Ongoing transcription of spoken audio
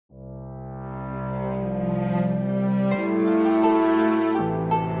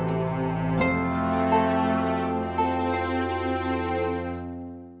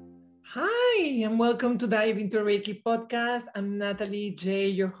Welcome to Dive Into Reiki podcast. I'm Nathalie J,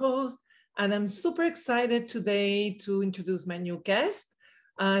 your host, and I'm super excited today to introduce my new guest.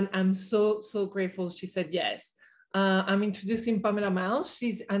 And I'm so grateful she said yes. I'm introducing Pamela Miles.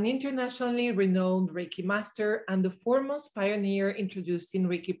 She's an internationally renowned Reiki master and the foremost pioneer introducing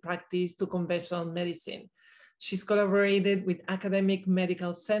Reiki practice to conventional medicine. She's collaborated with academic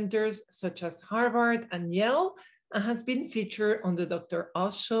medical centers such as Harvard and Yale, and has been featured on the Dr.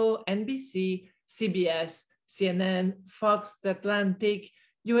 Oz Show, NBC, CBS, CNN, Fox, The Atlantic,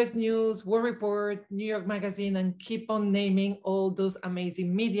 US News, World Report, New York Magazine, and keep on naming all those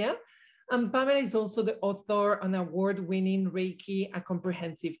amazing media. And Pamela is also the author on award-winning Reiki, A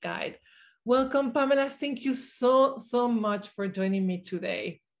Comprehensive Guide. Welcome, Pamela. Thank you so much for joining me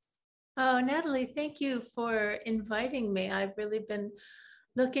today. Oh, Nathalie, thank you for inviting me. I've really been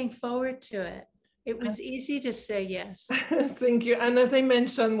looking forward to it. It was easy to say yes. Thank you. And as I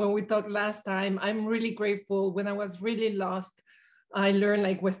mentioned when we talked last time, I'm really grateful. When I was really lost, I learned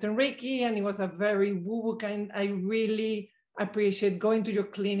like Western Reiki, and it was a very woo-woo kind. I really appreciate going to your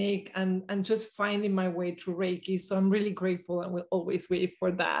clinic and just finding my way through Reiki. So I'm really grateful and will always wait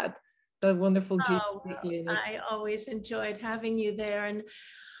for that wonderful clinic. I always enjoyed having you there. And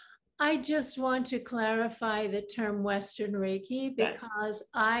I just want to clarify the term Western Reiki because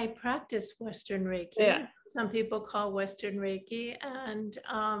I practice Western Reiki. Yeah. Some people call Western Reiki,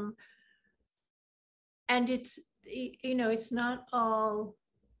 and it's, you know, it's not all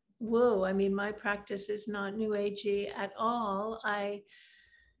woo. I mean, my practice is not New Agey at all.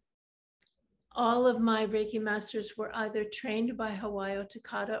 All of my Reiki masters were either trained by Hawayo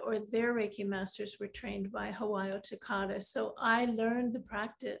Takata or their Reiki masters were trained by Hawayo Takata. So I learned the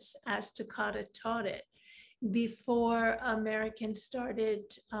practice as Takata taught it before Americans started,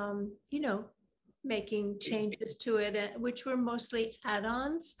 you know, making changes to it, which were mostly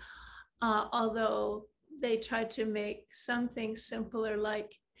add-ons, although they tried to make some things simpler,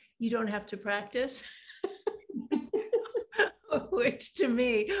 like you don't have to practice. Which to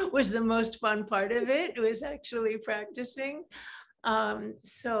me was the most fun part of it, was actually practicing.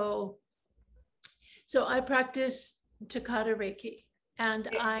 So I practice Takata Reiki, and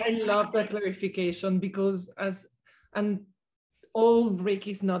I love that clarification because all Reiki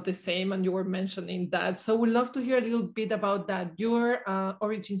is not the same, and you were mentioning that. So we'd love to hear a little bit about that, your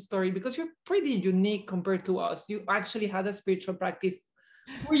origin story, because you're pretty unique compared to us. You actually had a spiritual practice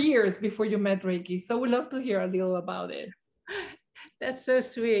for years before you met Reiki. So we'd love to hear a little about it. That's so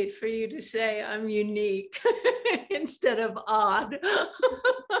sweet for you to say I'm unique instead of odd. Well,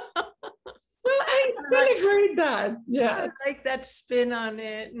 I celebrate that. Yeah. I like that spin on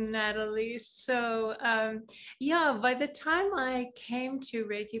it, Nathalie. So yeah, by the time I came to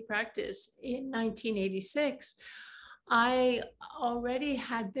Reiki practice in 1986, I already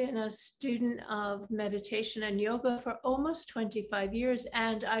had been a student of meditation and yoga for almost 25 years,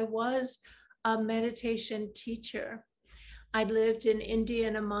 and I was a meditation teacher. I lived in India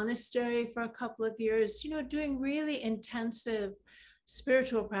in a monastery for a couple of years, you know, doing really intensive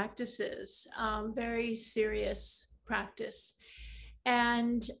spiritual practices, very serious practice.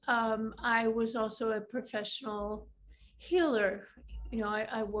 And I was also a professional healer. You know,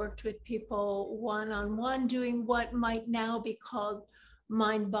 I worked with people one-on-one doing what might now be called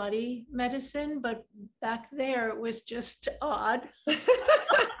mind-body medicine, but back there it was just odd.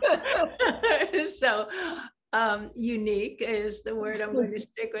 So unique is the word I'm going to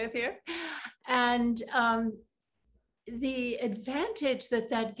stick with here. And the advantage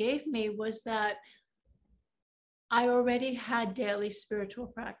that gave me was that I already had daily spiritual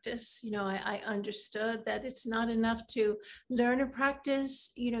practice. You know, I understood that it's not enough to learn a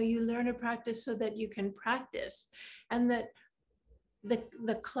practice. You know, you learn a practice so that you can practice, and that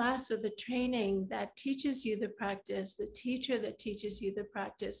the class or the training that teaches you the practice, the teacher that teaches you the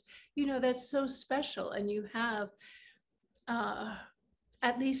practice, you know, that's so special. And you have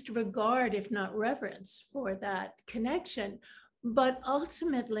at least regard, if not reverence, for that connection. But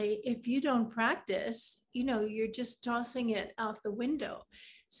ultimately, if you don't practice, you know, you're just tossing it out the window.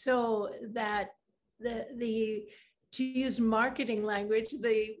 So that the to use marketing language,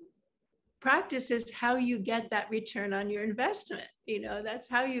 the practice is how you get that return on your investment. You know, that's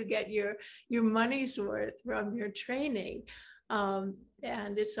how you get your money's worth from your training. And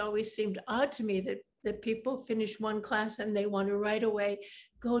it's always seemed odd to me that people finish one class and they want to right away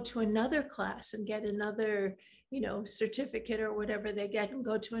go to another class and get another, you know, certificate or whatever they get and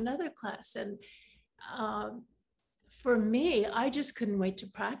go to another class. And for me, I just couldn't wait to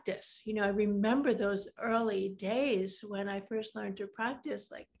practice. You know, I remember those early days when I first learned to practice,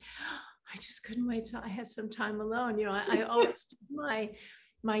 like, I just couldn't wait till I had some time alone. You know, I always did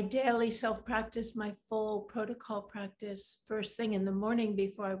my daily self practice, my full protocol practice first thing in the morning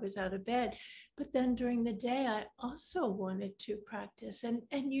before I was out of bed. But then during the day, I also wanted to practice.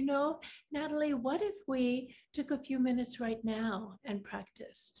 And you know, Nathalie, what if we took a few minutes right now and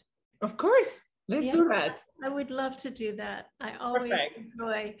practiced? Of course, let's Yeah, do that. I would love to do that. I always Perfect.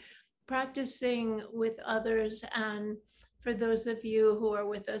 enjoy practicing with others. And for those of you who are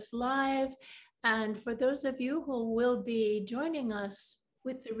with us live, and for those of you who will be joining us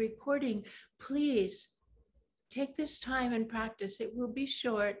with the recording, please take this time and practice. It will be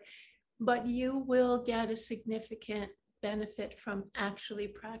short, but you will get a significant benefit from actually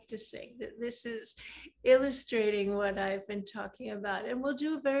practicing. This is illustrating what I've been talking about. And we'll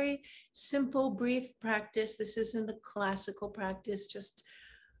do a very simple, brief practice. This isn't a classical practice, just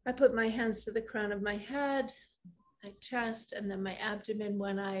I put my hands to the crown of my head, my chest, and then my abdomen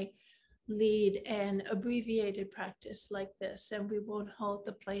when I lead an abbreviated practice like this. And we won't hold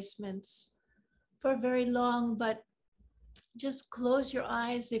the placements for very long, but just close your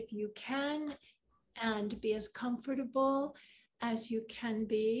eyes if you can and be as comfortable as you can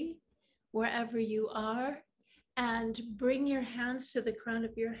be wherever you are. And bring your hands to the crown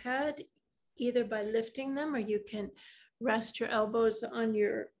of your head, either by lifting them, or you can rest your elbows on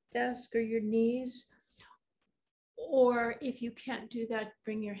your desk or your knees. Or if you can't do that,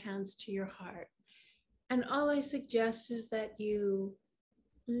 bring your hands to your heart. And all I suggest is that you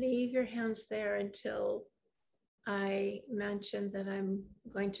leave your hands there until I mention that I'm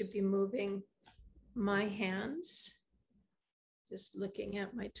going to be moving my hands. Just looking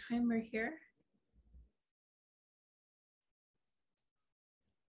at my timer here.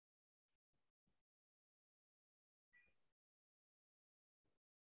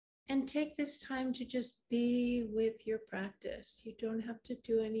 And take this time to just be with your practice. You don't have to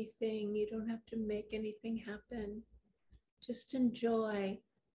do anything. You don't have to make anything happen. Just enjoy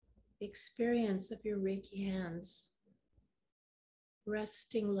the experience of your Reiki hands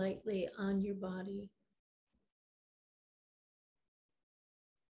resting lightly on your body.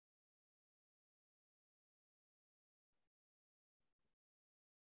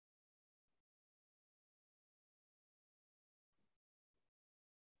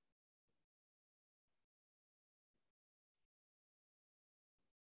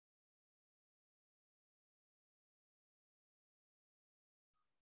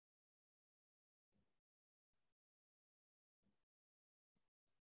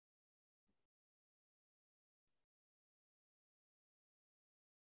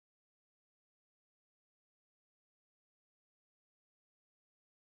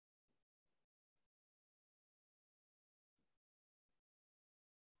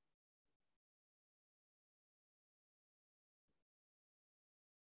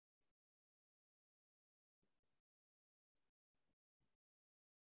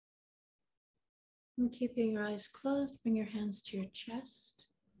 And keeping your eyes closed, bring your hands to your chest.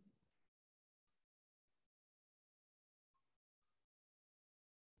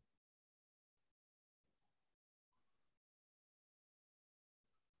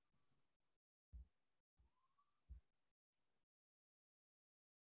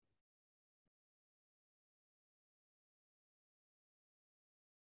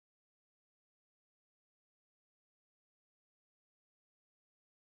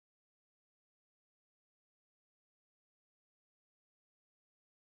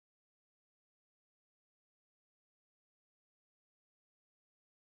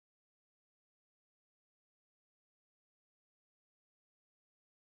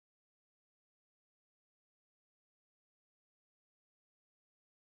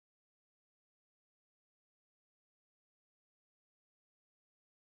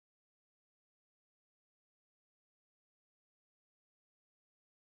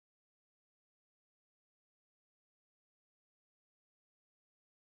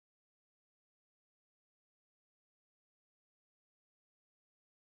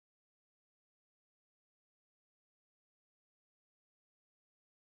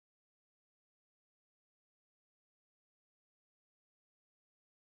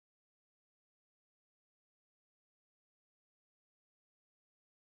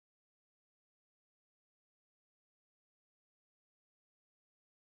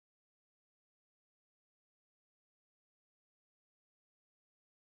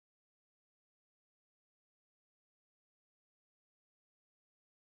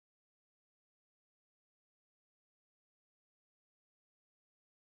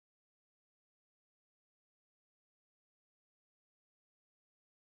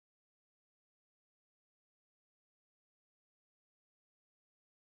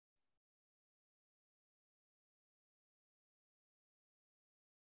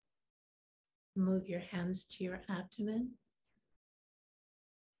 Move your hands to your abdomen.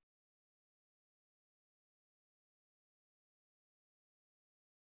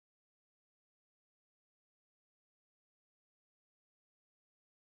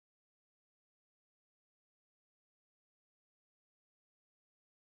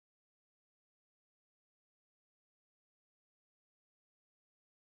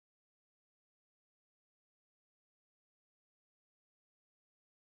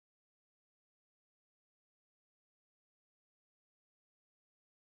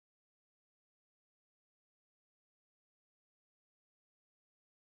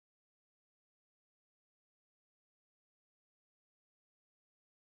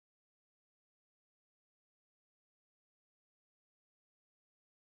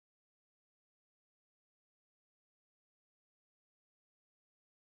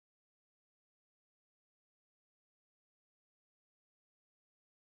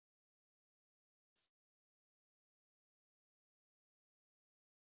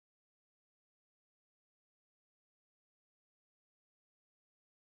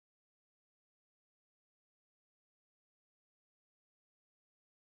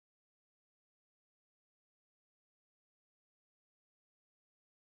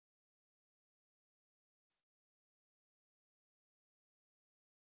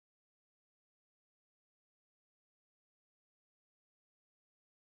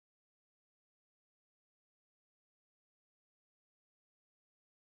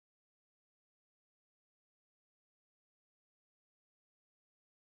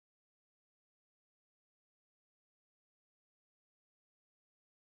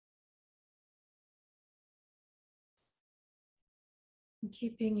 And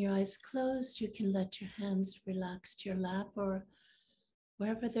keeping your eyes closed, you can let your hands relax to your lap or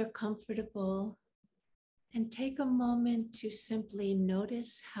wherever they're comfortable. And take a moment to simply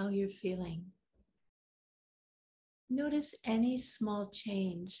notice how you're feeling. Notice any small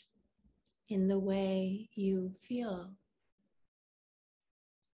change in the way you feel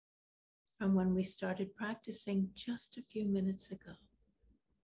from when we started practicing just a few minutes ago.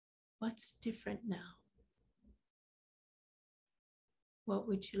 What's different now? What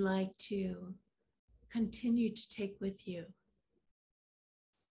would you like to continue to take with you?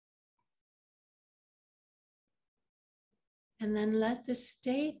 And then let the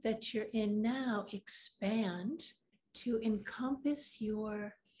state that you're in now expand to encompass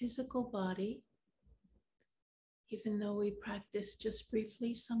your physical body. Even though we practice just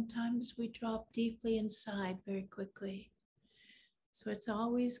briefly, sometimes we drop deeply inside very quickly. So it's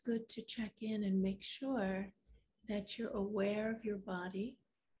always good to check in and make sure that you're aware of your body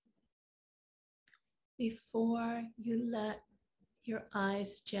before you let your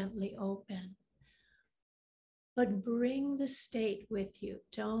eyes gently open. But bring the state with you.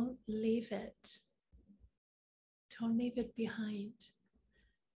 Don't leave it. Don't leave it behind.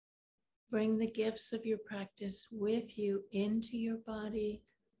 Bring the gifts of your practice with you into your body,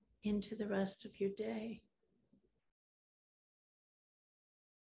 into the rest of your day.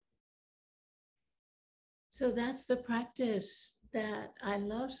 So that's the practice that I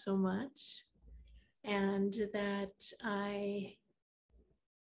love so much and that I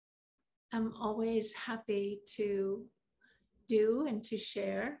am always happy to do and to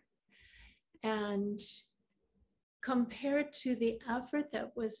share. And compared to the effort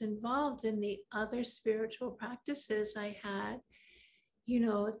that was involved in the other spiritual practices I had,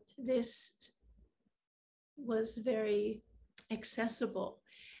 this was very accessible.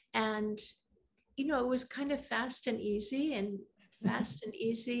 And, it was kind of fast and easy, and fast and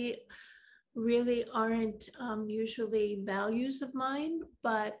easy really aren't usually values of mine.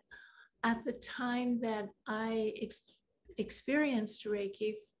 But at the time that I experienced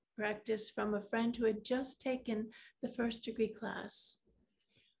Reiki practice from a friend who had just taken the first degree class,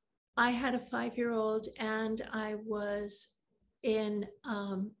 I had a 5-year-old and I was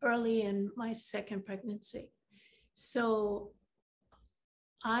early in my second pregnancy. So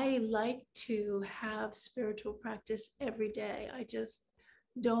I like to have spiritual practice every day. I just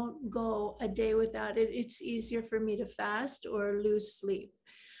don't go a day without it. It's easier for me to fast or lose sleep.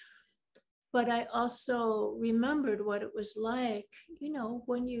 But I also remembered what it was like,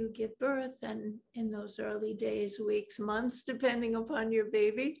 when you give birth and in those early days, weeks, months, depending upon your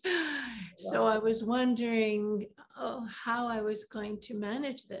baby. So I was wondering how I was going to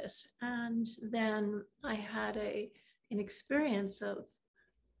manage this. And then I had an experience of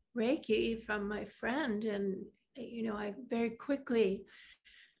Reiki from my friend. And, I very quickly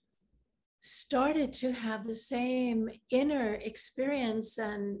started to have the same inner experience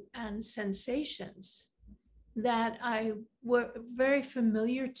and sensations. that I were very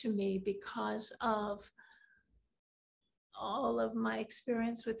familiar to me because of all of my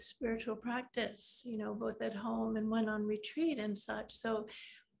experience with spiritual practice, both at home and when on retreat and such. So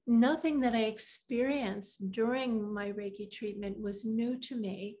nothing that I experienced during my Reiki treatment was new to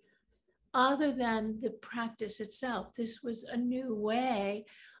me other than the practice itself. This was a new way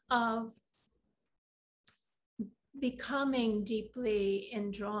of becoming deeply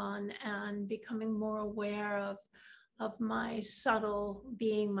indrawn and becoming more aware of my subtle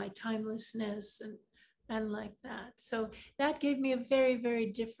being, my timelessness, and like that. So that gave me a very, very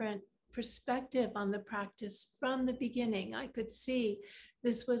different perspective on the practice from the beginning. I could see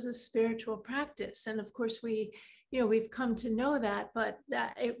this was a spiritual practice. And of course, we've come to know that, but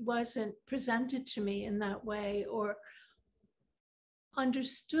that it wasn't presented to me in that way or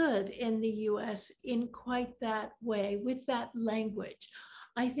understood in the US in quite that way with that language.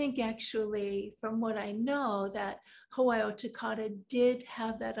 I think actually, from what I know, that Hawaii Takata did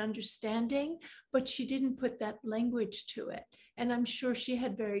have that understanding, but she didn't put that language to it. And I'm sure she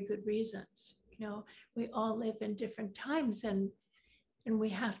had very good reasons. We all live in different times, and we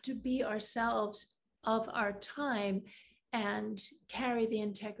have to be ourselves of our time and carry the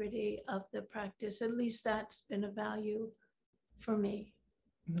integrity of the practice. At least that's been a value for me.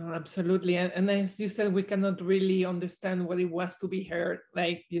 No, absolutely. And as you said, we cannot really understand what it was to be heard,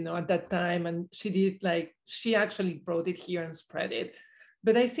 like, at that time. And she actually brought it here and spread it.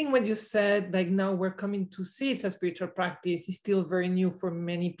 But I think what you said, like now we're coming to see it's a spiritual practice, is still very new for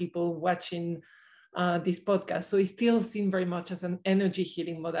many people watching this podcast. So it's still seen very much as an energy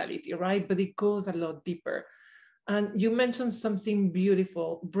healing modality, right? But it goes a lot deeper. And you mentioned something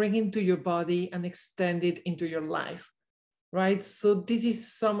beautiful, bring into your body and extend it into your life, right? So this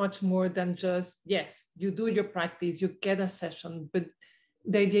is so much more than just, yes, you do your practice, you get a session, but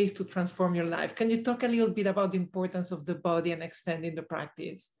the idea is to transform your life. Can you talk a little bit about the importance of the body and extending the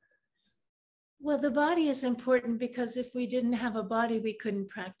practice? Well, the body is important because if we didn't have a body, we couldn't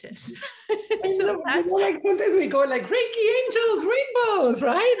practice. Like sometimes we go like Reiki angels, rainbows,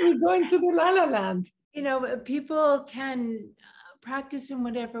 right? We go into the la la land. People can practice in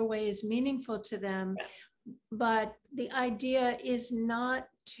whatever way is meaningful to them, but the idea is not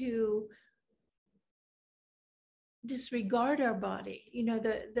to disregard our body.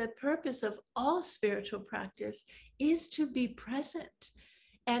 The purpose of all spiritual practice is to be present.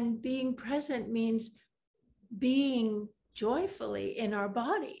 And being present means being joyfully in our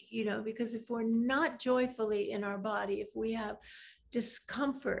body, because if we're not joyfully in our body, if we have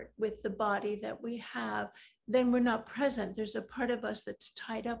discomfort with the body that we have, then we're not present. There's a part of us that's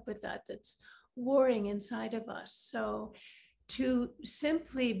tied up with that, that's warring inside of us. So to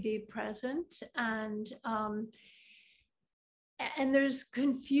simply be present, and there's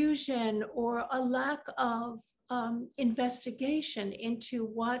confusion or a lack of investigation into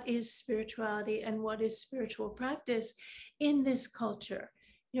what is spirituality and what is spiritual practice in this culture.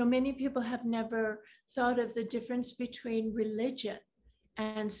 Many people have never thought of the difference between religion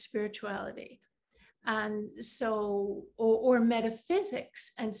and spirituality. And so, or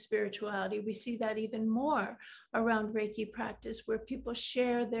metaphysics and spirituality. We see that even more around Reiki practice, where people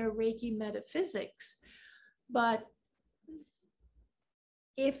share their Reiki metaphysics. But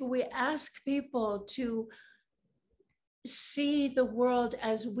if we ask people to see the world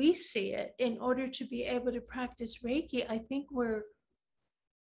as we see it in order to be able to practice Reiki, I think we're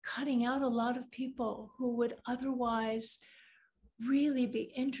cutting out a lot of people who would otherwise really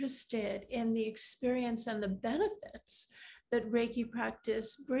be interested in the experience and the benefits that Reiki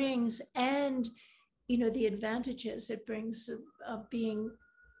practice brings, and the advantages it brings of being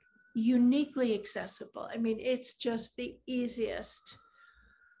uniquely accessible. I mean, it's just the easiest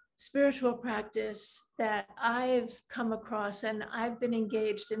spiritual practice that I've come across, and I've been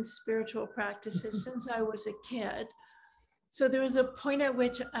engaged in spiritual practices since I was a kid. So there was a point at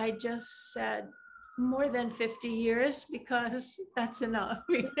which I just said, more than 50 years, because that's enough,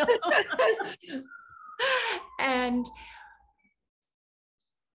 And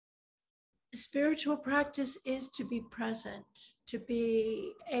spiritual practice is to be present, to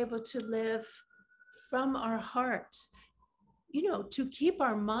be able to live from our hearts, to keep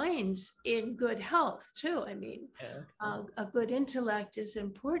our minds in good health too. I mean, a good intellect is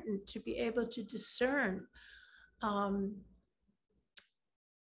important to be able to discern,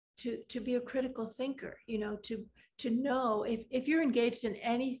 to be a critical thinker, to know if you're engaged in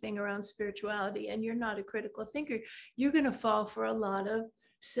anything around spirituality and you're not a critical thinker, you're going to fall for a lot of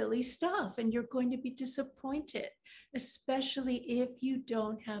silly stuff and you're going to be disappointed, especially if you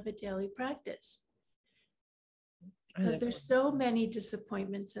don't have a daily practice. Because there's so many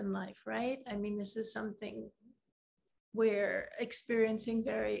disappointments in life, right? I mean, this is something we're experiencing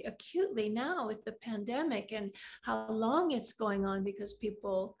very acutely now with the pandemic and how long it's going on, because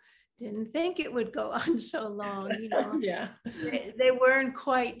people didn't think it would go on so long. Yeah. They weren't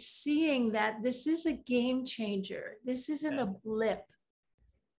quite seeing that this is a game changer. This isn't a blip.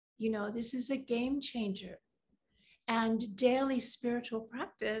 This is a game changer. And daily spiritual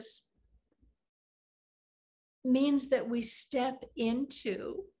practice means that we step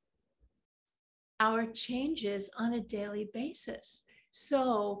into our changes on a daily basis.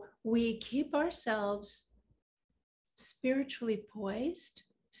 So we keep ourselves spiritually poised,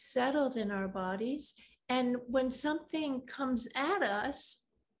 settled in our bodies. And when something comes at us,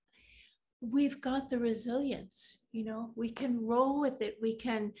 we've got the resilience. We can roll with it. We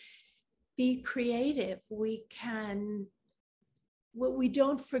can be creative. We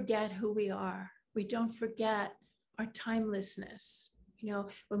don't forget who we are. We don't forget our timelessness.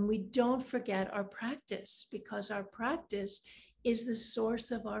 When we don't forget our practice, because our practice is the source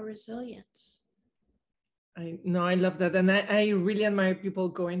of our resilience. I love that. And I really admire people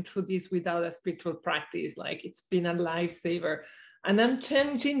going through this without a spiritual practice. Like, it's been a lifesaver. And I'm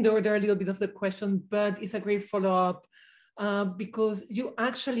changing the order a little bit of the question, but it's a great follow-up because you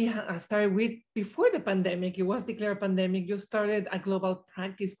actually started with, before the pandemic, it was declared a pandemic, you started a global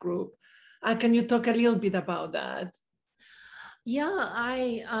practice group. Can you talk a little bit about that? Yeah,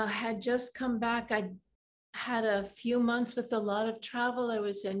 I had just come back. I had a few months with a lot of travel. I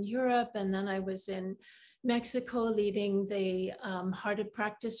was in Europe, and then I was in Mexico leading the Heart of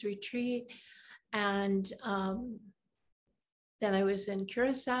Practice retreat. And then I was in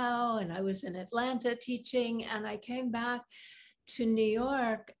Curacao, and I was in Atlanta teaching, and I came back to New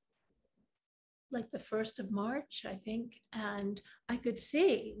York like the 1st of March, I think, and I could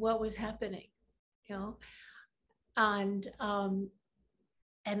see what was happening, and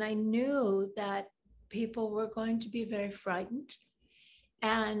I knew that people were going to be very frightened,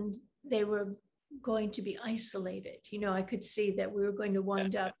 and they were going to be isolated. I could see that we were going to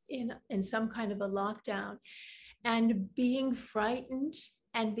wind up in some kind of a lockdown. And being frightened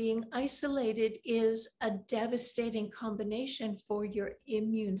and being isolated is a devastating combination for your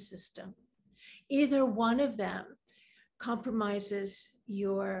immune system. Either one of them compromises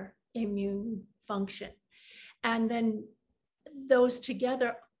your immune function. And then those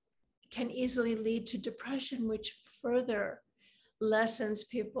together can easily lead to depression, which further lessens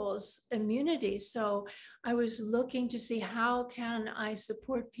people's immunity. So I was looking to see, how can I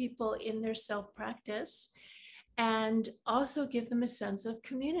support people in their self-practice and also give them a sense of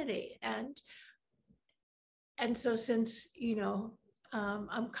community. And so, since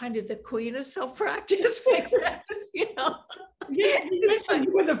I'm kind of the queen of self-practice, I guess,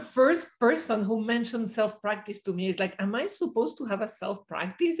 You were the first person who mentioned self-practice to me. It's like, am I supposed to have a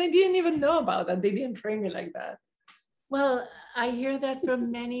self-practice? I didn't even know about that. They didn't train me like that. Well, I hear that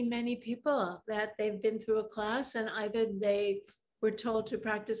from many, many people, that they've been through a class and either they were told to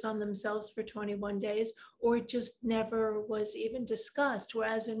practice on themselves for 21 days, or it just never was even discussed.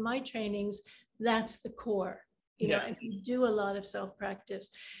 Whereas in my trainings, that's the core, and you do a lot of self-practice.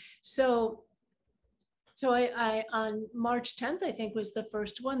 So I on March 10th, I think, was the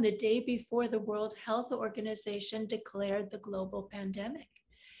first one, the day before the World Health Organization declared the global pandemic.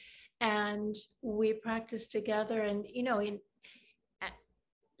 And we practiced together, and,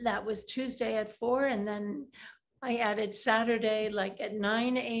 that was Tuesday at 4, and then I added Saturday, like at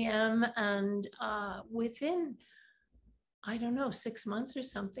 9 a.m. And within, I don't know, 6 months or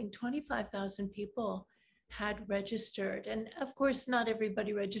something, 25,000 people had registered. And of course, not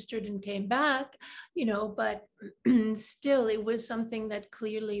everybody registered and came back, but still, it was something that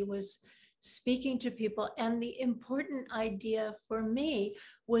clearly was speaking to people. And the important idea for me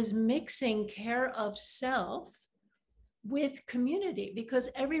was mixing care of self with community, because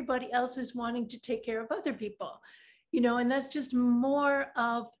everybody else is wanting to take care of other people, and that's just more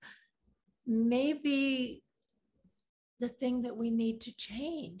of maybe the thing that we need to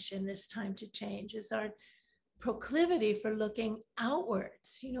change in this time to change, is our proclivity for looking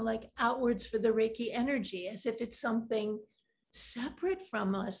outwards, like outwards for the Reiki energy, as if it's something separate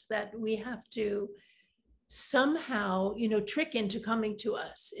from us that we have to somehow, trick into coming to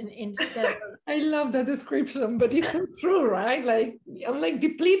us instead of... I love that description, but it's so true, right? Like, I'm like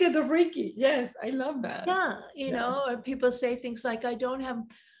depleted of Reiki. Yes, I love that. Yeah, or people say things like, I don't have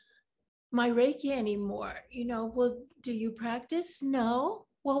my Reiki anymore. Well, do you practice? No.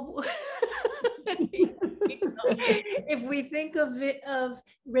 Well, if we think of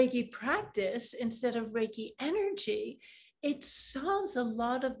Reiki practice instead of Reiki energy, it solves a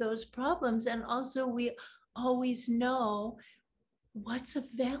lot of those problems. And also, we always know what's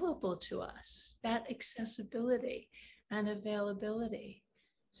available to us, that accessibility. and availability.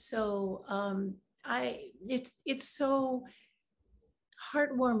 So it's so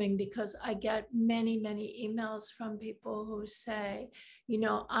heartwarming because I get many, many emails from people who say, you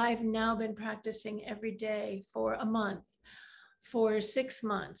know, I've now been practicing every day for a month, for 6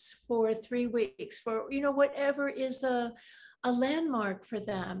 months, for 3 weeks, for, you know, whatever is a landmark for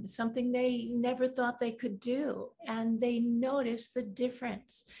them, something they never thought they could do. And they notice the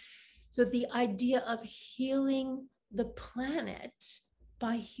difference. So the idea of healing the planet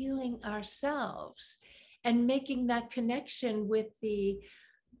by healing ourselves and making that connection with the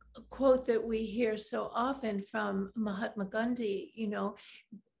quote that we hear so often from Mahatma Gandhi, you know,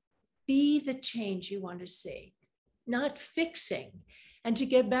 be the change you want to see, not fixing. And to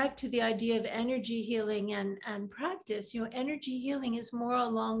get back to the idea of energy healing and practice, you know, energy healing is more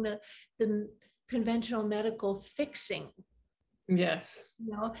along the conventional medical fixing. Yes.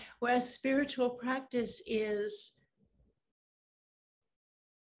 You know, whereas spiritual practice is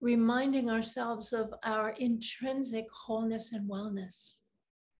reminding ourselves of our intrinsic wholeness and wellness,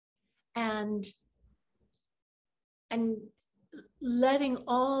 and letting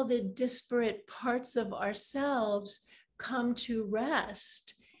all the disparate parts of ourselves come to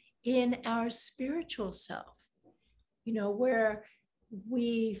rest in our spiritual self, you know, where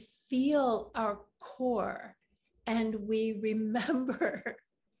we feel our core and we remember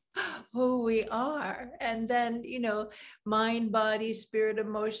who we are. And then, you know, mind, body, spirit,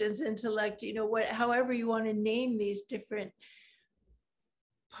 emotions, intellect, you know, what, however you want to name these different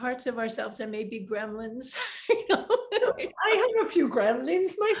parts of ourselves, and maybe gremlins. You know? I have a few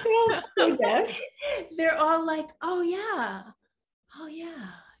gremlins myself, so yes. They're all like, oh yeah,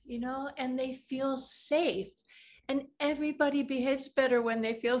 you know, and they feel safe. And everybody behaves better when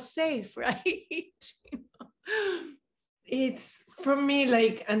they feel safe, right? You know? It's for me,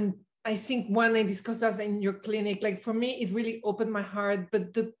 like, and I think when I discussed that in your clinic, like for me, it really opened my heart.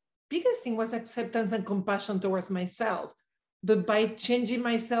 But the biggest thing was acceptance and compassion towards myself. But by changing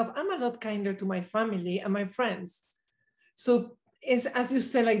myself, I'm a lot kinder to my family and my friends. So it's, as you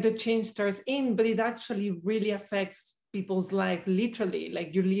say, like the change starts in, but it actually really affects people's life, literally.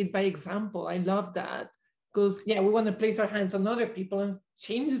 Like you lead by example. I love that. Because yeah, we want to place our hands on other people and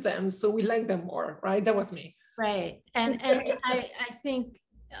change them so we like them more, right? That was me. Right. And I think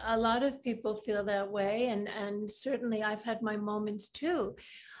a lot of people feel that way. And certainly I've had my moments too.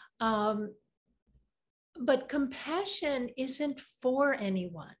 But compassion isn't for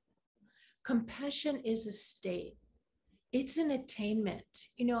anyone. Compassion is a state. It's an attainment,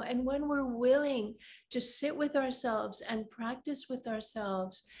 you know, and when we're willing to sit with ourselves and practice with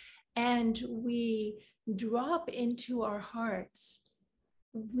ourselves, and we drop into our hearts,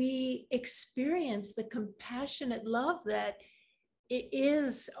 we experience the compassionate love that it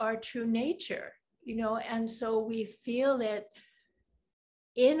is our true nature, you know, and so we feel it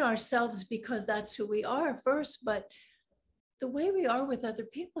in ourselves because that's who we are first. But the way we are with other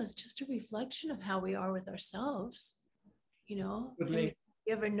people is just a reflection of how we are with ourselves, you know. And you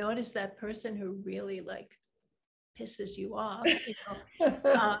ever notice that person who really like pisses you off, you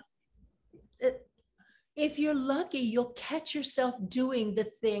know? If you're lucky, you'll catch yourself doing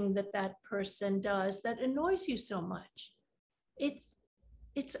the thing that that person does that annoys you so much.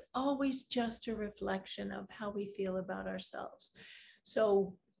 It's always just a reflection of how we feel about ourselves.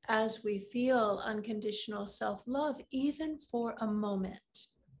 So as we feel unconditional self-love, even for a moment,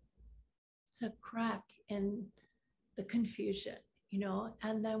 it's a crack in the confusion, you know,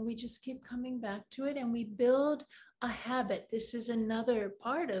 and then we just keep coming back to it and we build a habit. This is another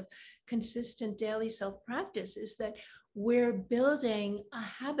part of consistent daily self-practice, is that we're building a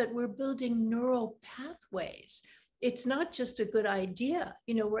habit, we're building neural pathways. It's not just a good idea,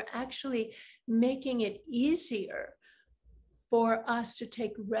 you know, we're actually making it easier for us to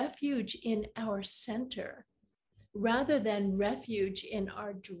take refuge in our center rather than refuge in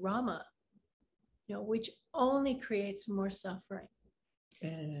our drama, you know, which only creates more suffering.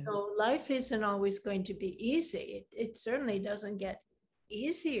 So life isn't always going to be easy. It certainly doesn't get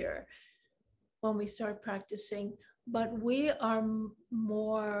easier when we start practicing, but we are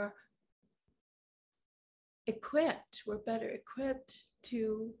more equipped, we're better equipped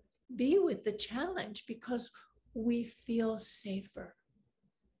to be with the challenge because we feel safer.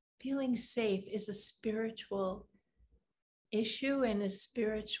 Feeling safe is a spiritual issue and a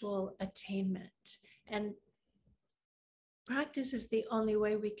spiritual attainment. And practice is the only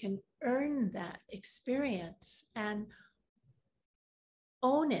way we can earn that experience and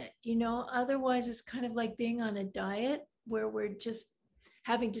own it, you know. Otherwise, it's kind of like being on a diet where we're just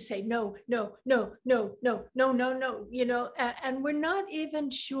having to say no, no, no, no, no, no, no, no, and we're not even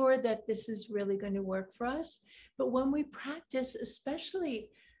sure that this is really going to work for us. But when we practice, especially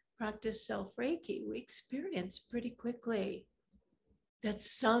practice self-Reiki, we experience pretty quickly that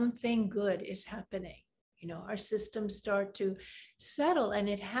something good is happening. Our systems start to settle, and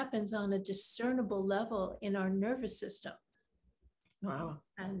it happens on a discernible level in our nervous system. Wow.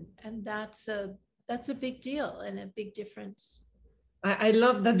 And that's a big deal and a big difference. I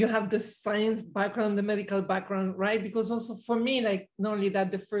love that you have the science background, the medical background, right? Because also for me, like not only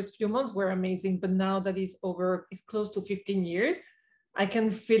that the first few months were amazing, but now that it's close to 15 years, I can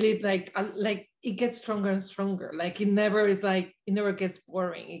feel it like it gets stronger and stronger. Like it never gets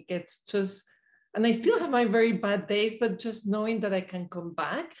boring. It gets just, and I still have my very bad days, but just knowing that I can come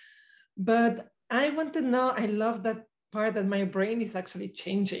back. But I want to know, I love that part that my brain is actually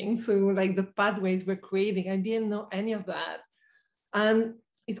changing. So like the pathways we're creating, I didn't know any of that. And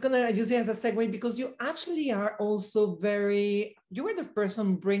it's going to use it as a segue because you actually are also you were the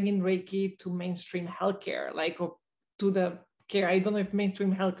person bringing Reiki to mainstream healthcare, like or to the care. I don't know if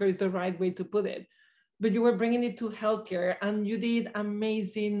mainstream healthcare is the right way to put it, but you were bringing it to healthcare and you did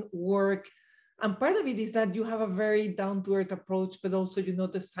amazing work. And part of it is that you have a very down-to-earth approach, but also,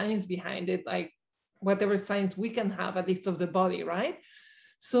 the science behind it, like whatever science we can have, at least of the body, right?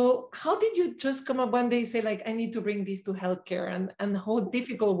 So how did you just come up one day, say like, I need to bring this to healthcare, and how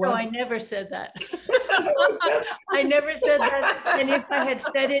difficult was it? No, I never said that. I never said that. And if I had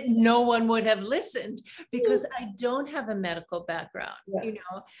said it, no one would have listened because I don't have a medical background. Yeah.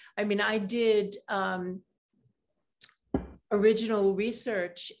 I mean, I did original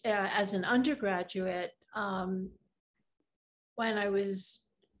research as an undergraduate when I was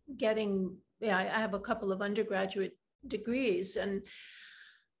I have a couple of undergraduate degrees. And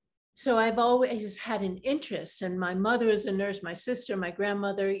so I've always had an interest, and my mother is a nurse, my sister, my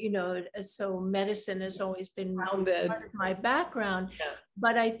grandmother, so medicine has always been part of my background. Yeah.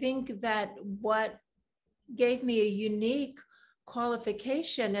 But I think that what gave me a unique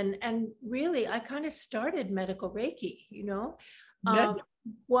qualification, and really I kind of started medical Reiki,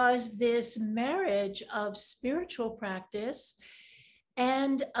 was this marriage of spiritual practice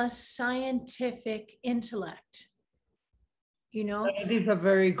and a scientific intellect. It is a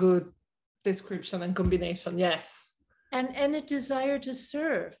very good description and combination. Yes. And a desire to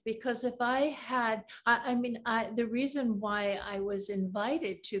serve, because if I had, the reason why I was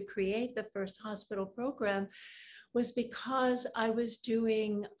invited to create the first hospital program was because I was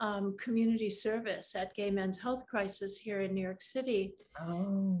doing community service at Gay Men's Health Crisis here in New York City,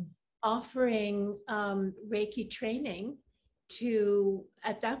 offering Reiki training to,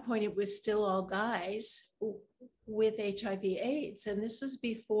 at that point, it was still all guys with HIV/AIDS. And this was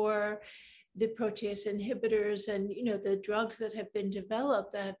before the protease inhibitors and, the drugs that have been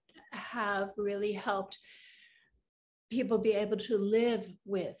developed that have really helped people be able to live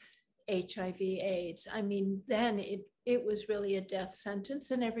with HIV/AIDS. I mean, then it was really a death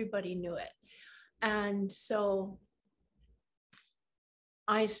sentence and everybody knew it. And so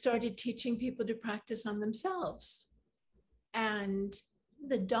I started teaching people to practice on themselves. And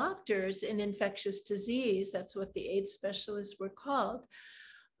the doctors in infectious disease, that's what the AIDS specialists were called,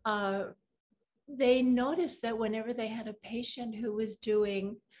 they noticed that whenever they had a patient who was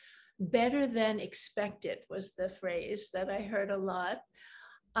doing better than expected, was the phrase that I heard a lot,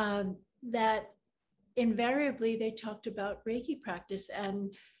 that invariably they talked about Reiki practice,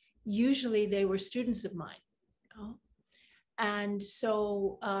 and usually they were students of mine. And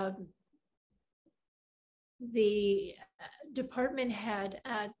so the department head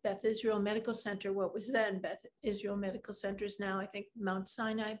at Beth Israel Medical Center, what was then Beth Israel Medical Center is now, I think, Mount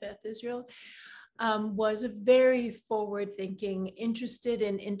Sinai Beth Israel, was a very forward-thinking, interested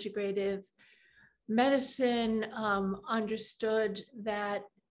in integrative medicine, understood that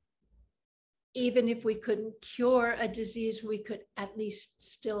even if we couldn't cure a disease, we could at least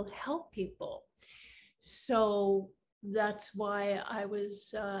still help people. So that's why I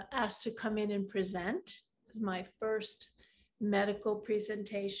was asked to come in and present. It was my first medical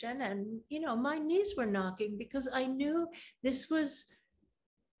presentation. And, my knees were knocking because I knew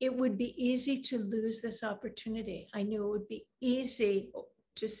it would be easy to lose this opportunity. I knew it would be easy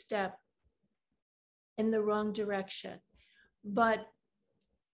to step in the wrong direction. But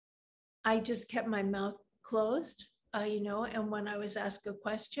I just kept my mouth closed, and when I was asked a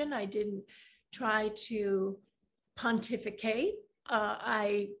question, I didn't try to pontificate.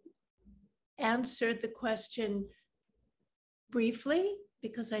 I answered the question briefly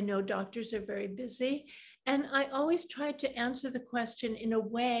because I know doctors are very busy. And I always tried to answer the question in a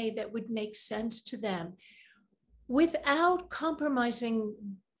way that would make sense to them without compromising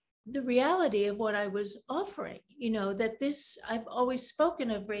the reality of what I was offering, that I've always spoken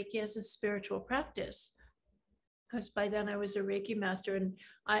of Reiki as a spiritual practice, because by then I was a Reiki master. And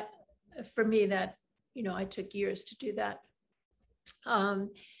for me, that, I took years to do that.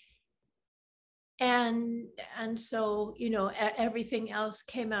 Um, and so, everything else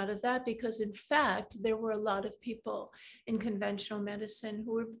came out of that, because in fact, there were a lot of people in conventional medicine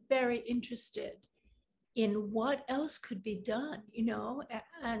who were very interested in what else could be done,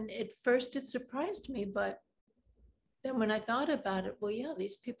 and at first it surprised me, but then when I thought about it, well, yeah,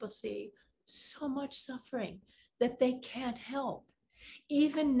 these people see so much suffering that they can't help.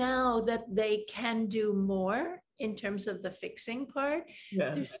 Even now that they can do more in terms of the fixing part,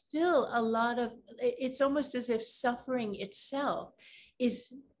 Yeah. there's still a lot of, it's almost as if suffering itself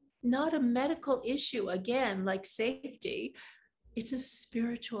is not a medical issue, again, like safety, it's a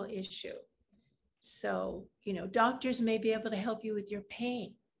spiritual issue. So, doctors may be able to help you with your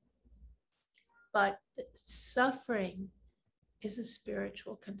pain, but suffering is a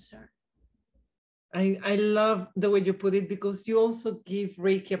spiritual concern. I love the way you put it, because you also give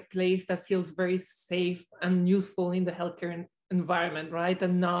Reiki a place that feels very safe and useful in the healthcare environment, right?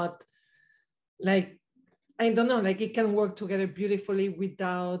 And not like, I don't know, like it can work together beautifully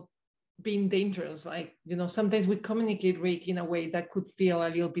without being dangerous. Like, sometimes we communicate Reiki in a way that could feel a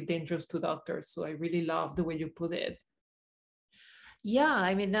little bit dangerous to doctors. So I really love the way you put it. Yeah,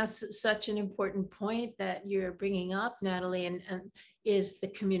 I mean, that's such an important point that you're bringing up, Nathalie, and is the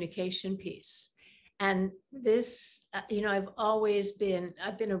communication piece. And this, I've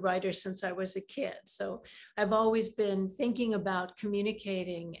been a writer since I was a kid. So I've always been thinking about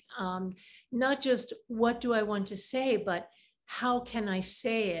communicating, not just what do I want to say, but how can I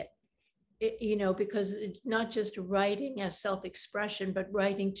say it? Because it's not just writing as self-expression, but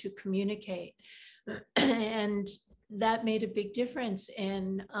writing to communicate. And that made a big difference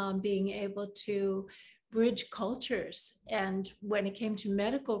in being able to bridge cultures. And when it came to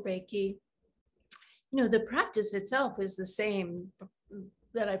medical Reiki, the practice itself is the same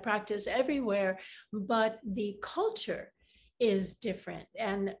that I practice everywhere, but the culture is different.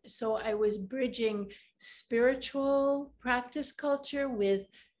 And so I was bridging spiritual practice culture with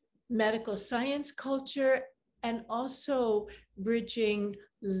medical science culture, and also bridging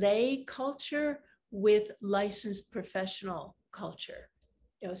lay culture with licensed professional culture.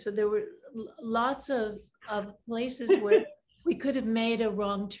 So there were lots of places where we could have made a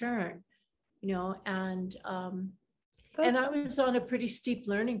wrong turn, and I was on a pretty steep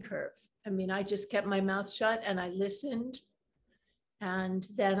learning curve. I mean, I just kept my mouth shut and I listened. And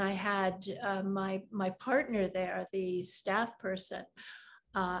then I had my partner there, the staff person.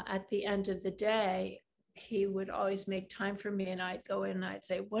 At the end of the day, he would always make time for me, and I'd go in and I'd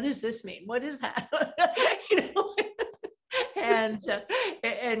say, what does this mean? What is that? And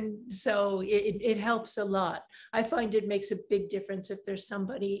so it helps a lot. I find it makes a big difference if there's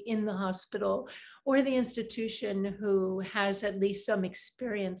somebody in the hospital or the institution who has at least some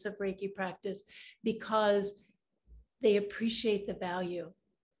experience of Reiki practice, because they appreciate the value.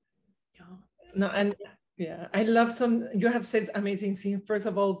 No, and yeah, I love you have said amazing things. First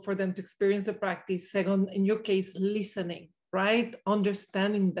of all, for them to experience the practice. Second, in your case, listening, right?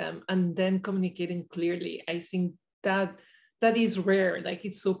 Understanding them and then communicating clearly. I think that is rare. Like,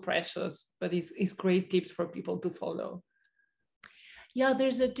 it's so precious, but it's great tips for people to follow. Yeah,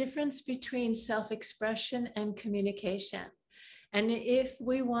 there's a difference between self-expression and communication. And if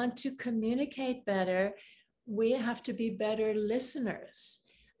we want to communicate better, we have to be better listeners.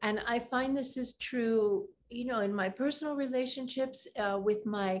 And I find this is true, in my personal relationships with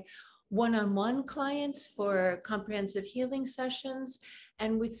my one-on-one clients for comprehensive healing sessions,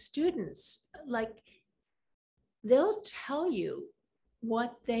 and with students. Like, they'll tell you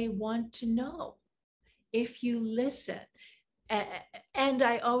what they want to know if you listen. And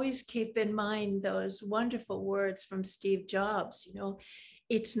I always keep in mind those wonderful words from Steve Jobs,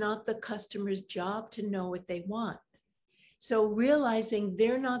 it's not the customer's job to know what they want. So realizing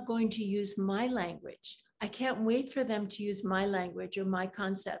they're not going to use my language. I can't wait for them to use my language or my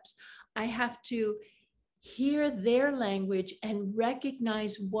concepts. I have to hear their language and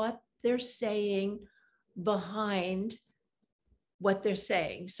recognize what they're saying behind what they're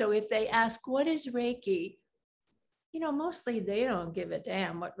saying. So if they ask, what is Reiki? Mostly they don't give a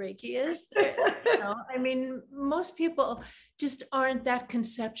damn what Reiki is. I mean, most people just aren't that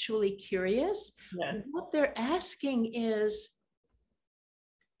conceptually curious. Yeah. What they're asking is,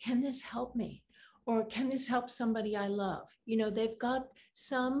 can this help me? Or can this help somebody I love? They've got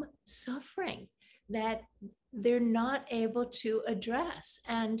some suffering that they're not able to address.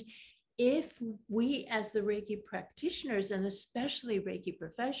 And if we as the Reiki practitioners, and especially Reiki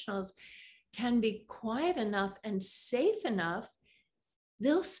professionals, can be quiet enough and safe enough,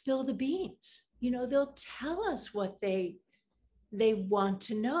 they'll spill the beans. They'll tell us what they want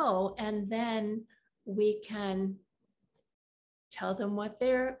to know, and then we can tell them what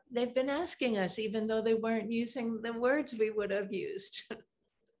they've been asking us, even though they weren't using the words we would have used.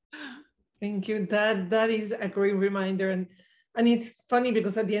 Thank you. That is a great reminder. And it's funny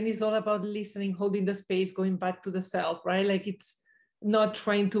because at the end it's all about listening, holding the space, going back to the self, right? Like it's not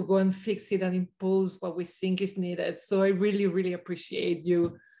trying to go and fix it and impose what we think is needed. So I really, really appreciate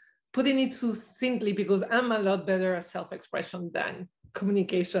you putting it succinctly, because I'm a lot better at self-expression than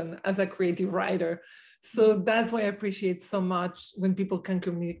communication as a creative writer. So that's why I appreciate so much when people can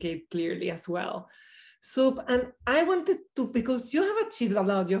communicate clearly as well. So, and I wanted to, because you have achieved a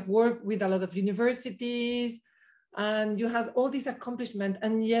lot, you've worked with a lot of universities and you have all this accomplishment.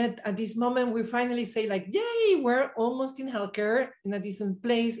 And yet at this moment, we finally say like, yay, we're almost in healthcare in a decent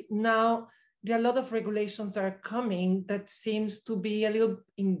place. Now, there are a lot of regulations that are coming that seems to be a little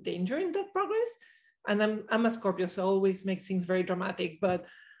in danger in that progress. And I'm a Scorpio, so always makes things very dramatic, but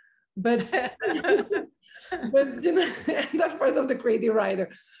but that's part of the creative writer.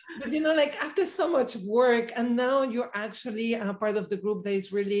 But like after so much work, and now you're actually a part of the group that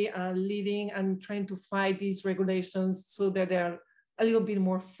is really leading and trying to fight these regulations so that they're a little bit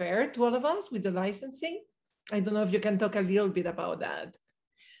more fair to all of us with the licensing. I don't know if you can talk a little bit about that.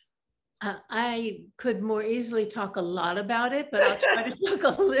 I could more easily talk a lot about it, but I'll try to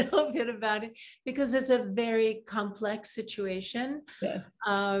talk a little bit about it because it's a very complex situation. Yeah.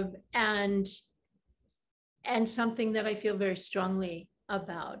 And something that I feel very strongly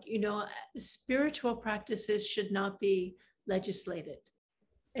about. Spiritual practices should not be legislated.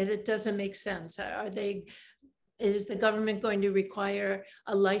 It doesn't make sense. Is the government going to require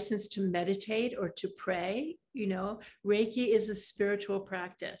a license to meditate or to pray? Reiki is a spiritual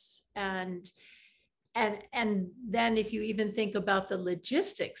practice. And then if you even think about the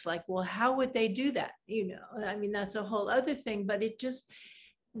logistics, like, well, how would they do that? That's a whole other thing, but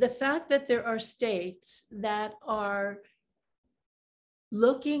the fact that there are states that are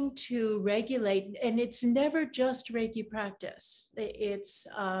looking to regulate, and it's never just Reiki practice. It's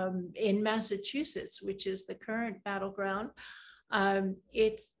in Massachusetts, which is the current battleground.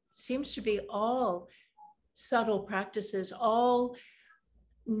 It seems to be all subtle practices, all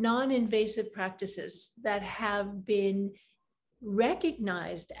non-invasive practices that have been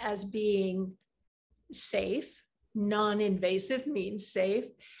recognized as being safe. Non-invasive means safe.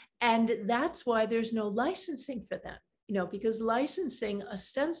 And that's why there's no licensing for them, because licensing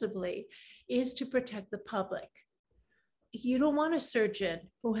ostensibly is to protect the public. You don't want a surgeon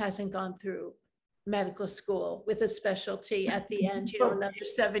who hasn't gone through medical school with a specialty at the end, another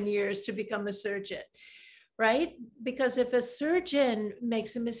 7 years to become a surgeon, right? Because if a surgeon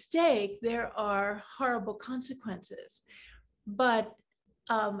makes a mistake, there are horrible consequences. But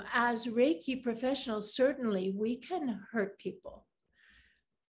as Reiki professionals, certainly we can hurt people,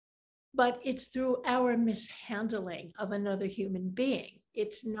 but it's through our mishandling of another human being.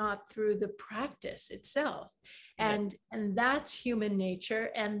 It's not through the practice itself. And that's human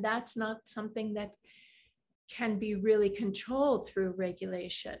nature. And that's not something that can be really controlled through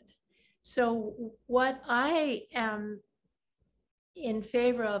regulation. So what I am in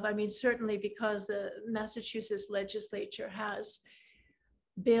favor of, certainly because the Massachusetts legislature has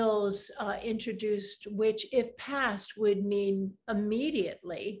bills introduced, which if passed would mean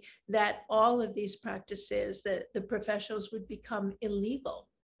immediately that all of these practices, that the professionals would become illegal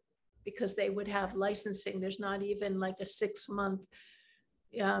because they would have licensing. There's not even like a 6-month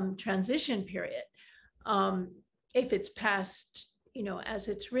transition period if it's passed, as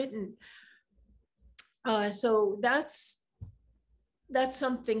it's written. So that's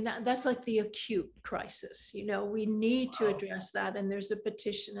something that's like the acute crisis. We need to address that. And there's a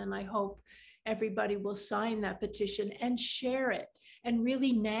petition, and I hope everybody will sign that petition and share it, and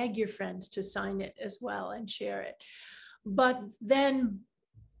really nag your friends to sign it as well and share it. But then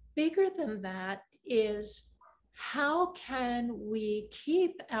bigger than that is, how can we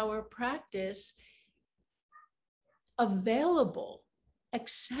keep our practice available,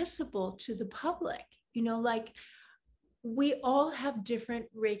 accessible to the public? Like, we all have different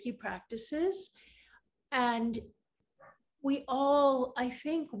Reiki practices, and we all, I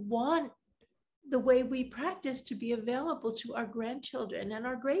think, want the way we practice to be available to our grandchildren and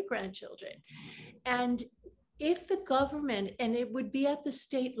our great-grandchildren. And if the government, and it would be at the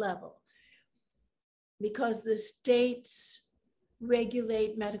state level, because the states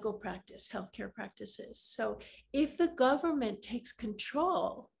regulate medical practice, healthcare practices. So if the government takes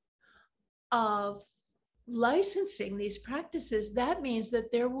control of licensing these practices, that means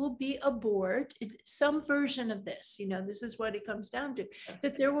that there will be a board, some version of this, this is what it comes down to,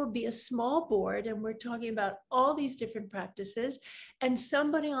 that there will be a small board, and we're talking about all these different practices, and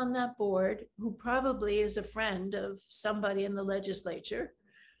somebody on that board who probably is a friend of somebody in the legislature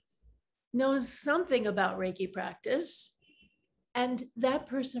knows something about Reiki practice, and that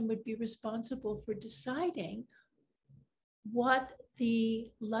person would be responsible for deciding what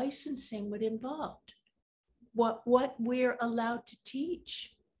the licensing would involve, what we're allowed to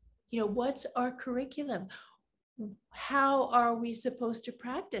teach, what's our curriculum, how are we supposed to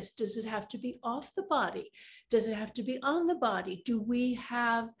practice, does it have to be off the body, does it have to be on the body, do we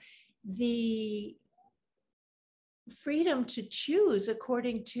have the freedom to choose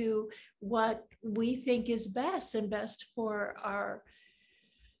according to what we think is best and best for our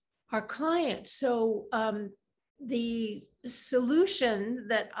client. So the solution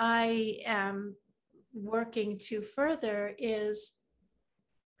that I am working to further is,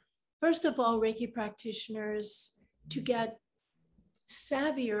 first of all, Reiki practitioners to get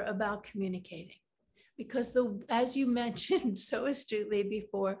savvier about communicating, because as you mentioned so astutely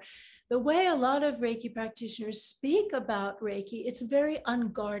before, the way a lot of Reiki practitioners speak about Reiki, it's very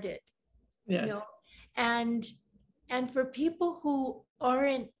unguarded. Yes. And for people who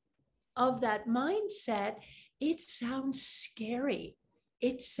aren't of that mindset, it sounds scary.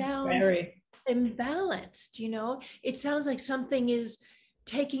 It sounds Very imbalanced, it sounds like something is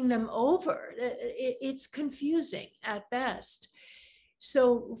taking them over. It's confusing at best.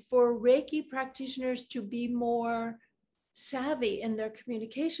 So for Reiki practitioners to be more savvy in their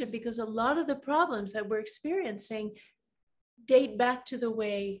communication, because a lot of the problems that we're experiencing date back to the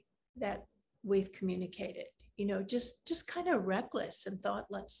way that we've communicated, just kind of reckless and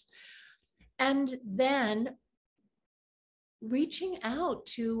thoughtless. And then reaching out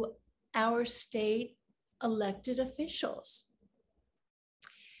to our state elected officials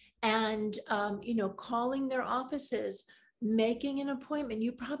and, calling their offices, making an appointment.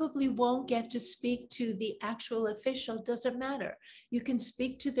 You probably won't get to speak to the actual official, doesn't matter. You can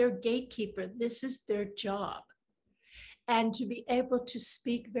speak to their gatekeeper. This is their job. And to be able to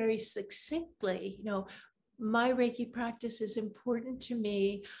speak very succinctly, my Reiki practice is important to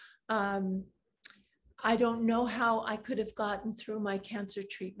me. I don't know how I could have gotten through my cancer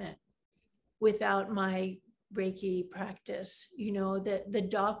treatment without my Reiki practice. The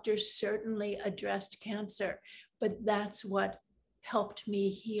doctors certainly addressed cancer, but that's what helped me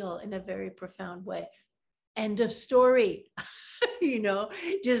heal in a very profound way. End of story.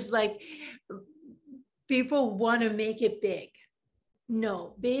 Just like people want to make it big.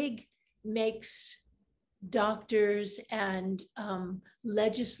 No, big makes doctors and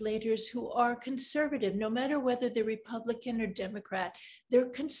legislators who are conservative, no matter whether they're Republican or Democrat, they're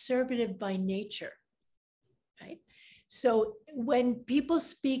conservative by nature, right? So when people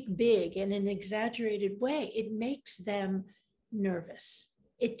speak big in an exaggerated way, it makes them nervous.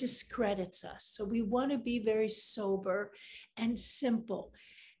 It discredits us. So we want to be very sober and simple.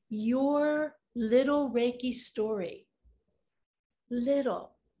 Your little Reiki story,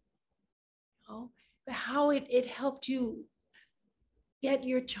 little, how it helped you get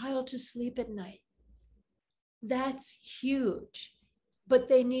your child to sleep at night. That's huge. But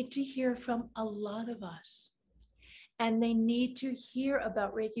they need to hear from a lot of us. And they need to hear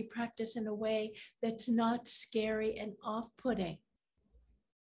about Reiki practice in a way that's not scary and off-putting.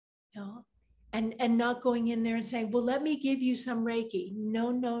 And not going in there and saying, well, let me give you some Reiki.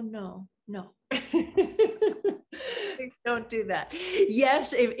 No. Don't do that.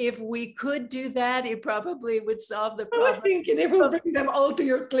 Yes, if we could do that, it probably would solve the problem. I was thinking they will bring them all to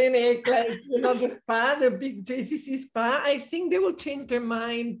your clinic, like, the spa, the big JCC spa. I think they will change their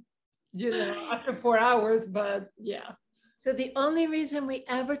mind, after 4 hours, but yeah. So the only reason we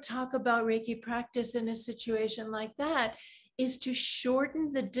ever talk about Reiki practice in a situation like that is to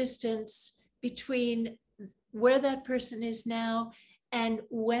shorten the distance between where that person is now and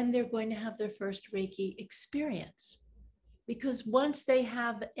when they're going to have their first Reiki experience. Because once they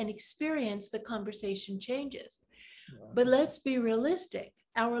have an experience, the conversation changes. But let's be realistic.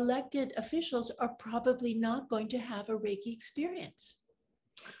 Our elected officials are probably not going to have a Reiki experience.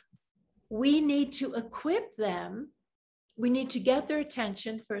 We need to equip them. We need to get their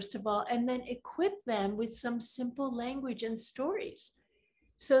attention, first of all, and then equip them with some simple language and stories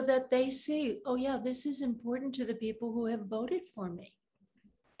so that they see, oh yeah, this is important to the people who have voted for me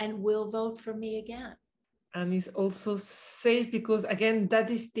and will vote for me again. And it's also safe because, again, that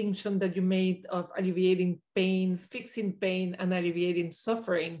distinction that you made of alleviating pain, fixing pain, and alleviating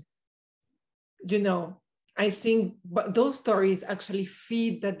suffering, I think those stories actually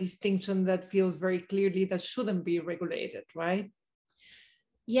feed that distinction that feels very clearly that shouldn't be regulated, right?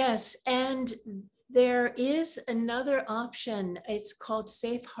 Yes, and there is another option. It's called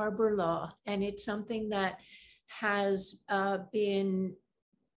safe harbor law, and it's something that has been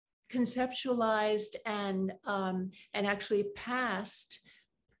conceptualized and actually passed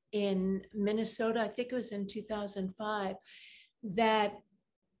in Minnesota. I think it was in 2005. That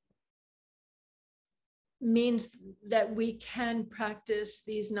means that we can practice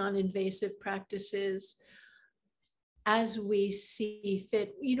these non-invasive practices as we see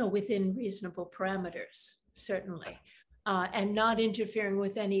fit, within reasonable parameters, certainly, and not interfering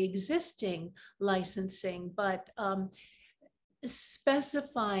with any existing licensing, but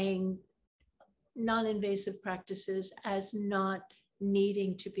specifying non-invasive practices as not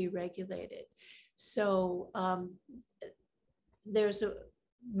needing to be regulated. So there's a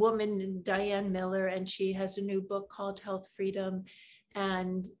woman, Diane Miller, and she has a new book called Health Freedom,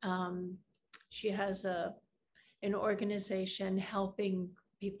 and she has an organization helping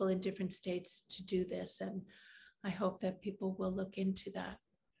people in different states to do this. And I hope that people will look into that.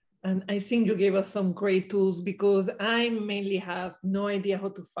 And I think you gave us some great tools, because I mainly have no idea how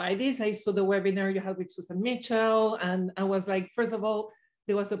to fight this. I saw the webinar you had with Susan Mitchell, and I was like, first of all,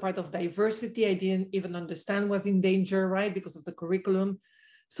 there was the part of diversity. I didn't even understand was in danger, right? Because of the curriculum.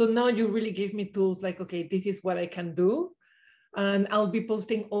 So now you really give me tools like, okay, this is what I can do. And I'll be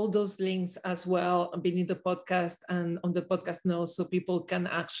posting all those links as well beneath the podcast and on the podcast notes, so people can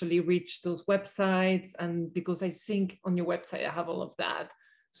actually reach those websites. And because I think on your website, I have all of that,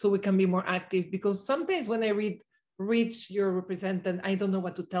 so we can be more active. Because sometimes when I reach your representative, I don't know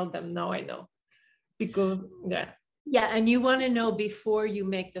what to tell them. Now I know, because Yeah, and you want to know before you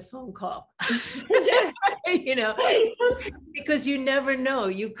make the phone call. Because you never know.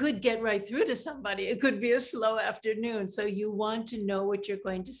 You could get right through to somebody. It could be a slow afternoon. So you want to know what you're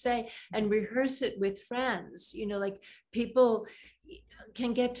going to say and rehearse it with friends. Like people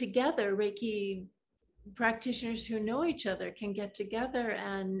can get together. Reiki practitioners who know each other can get together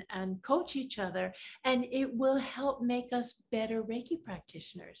and coach each other. And it will help make us better Reiki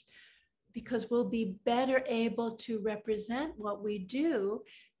practitioners, because we'll be better able to represent what we do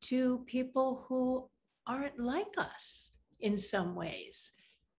to people who aren't like us in some ways,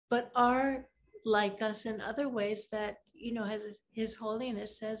 but are like us in other ways that, as His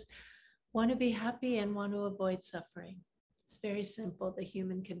Holiness says, want to be happy and want to avoid suffering. It's very simple, the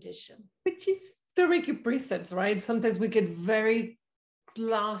human condition. Which is the Reiki precepts, right? Sometimes we get very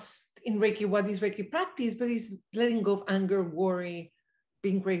lost in Reiki. What is Reiki practice? But it's letting go of anger, worry,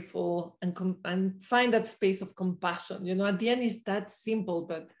 being grateful, and find that space of compassion. At the end, it's that simple,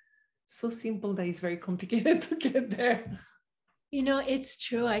 but so simple that it's very complicated to get there. It's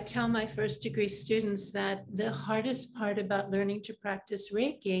true. I tell my first degree students that the hardest part about learning to practice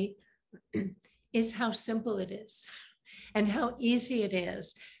Reiki is how simple it is and how easy it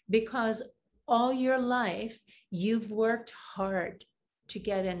is, because all your life you've worked hard to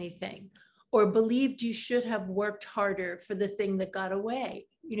get anything, or believed you should have worked harder for the thing that got away,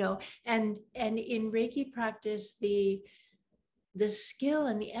 and in Reiki practice, the skill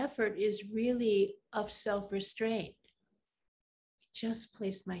and the effort is really of self-restraint. Just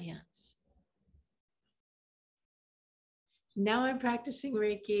place my hands. Now I'm practicing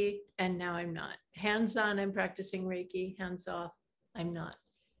Reiki, and now I'm not. Hands on, I'm practicing Reiki. Hands off, I'm not.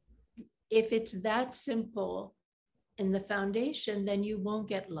 If it's that simple in the foundation, then you won't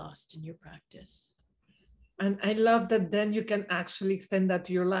get lost in your practice. And I love that then you can actually extend that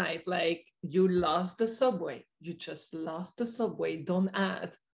to your life. Like, you lost the subway. You just lost the subway. Don't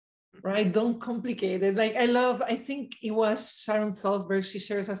add, right? Don't complicate it. Like, I think it was Sharon Salzberg. She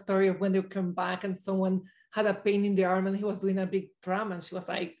shares a story of when they come back and someone had a pain in the arm and he was doing a big drum. And she was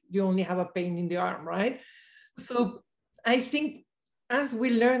like, you only have a pain in the arm, right? So I think as we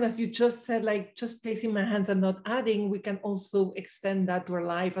learn, as you just said, like just placing my hands and not adding, we can also extend that to our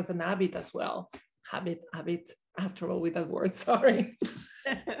life as an habit as well. Habit, after all, with that word, sorry.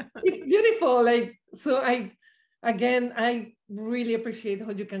 It's beautiful. Like, so I really appreciate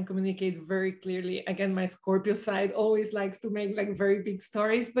how you can communicate very clearly. Again, my Scorpio side always likes to make like very big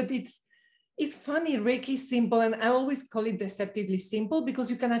stories, but it's funny. Reiki is simple, and I always call it deceptively simple, because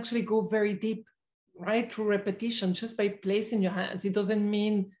you can actually go very deep, right, through repetition just by placing your hands. It doesn't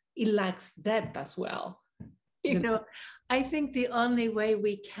mean it lacks depth as well. I think the only way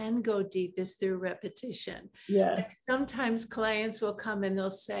we can go deep is through repetition. Yeah. Like sometimes clients will come and they'll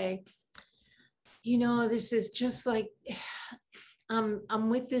say, this is just like, I'm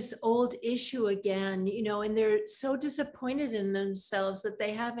with this old issue again, and they're so disappointed in themselves that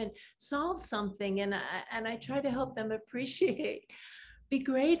they haven't solved something. And I try to help them appreciate, be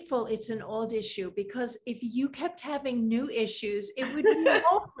grateful it's an old issue, because if you kept having new issues, it would be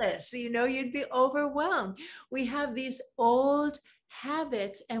hopeless, you'd be overwhelmed. We have these old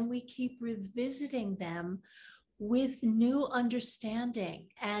habits and we keep revisiting them with new understanding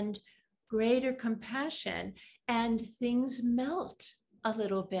and greater compassion, and things melt a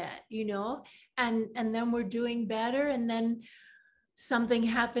little bit, and then we're doing better, and then something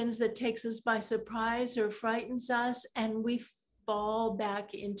happens that takes us by surprise or frightens us, and we fall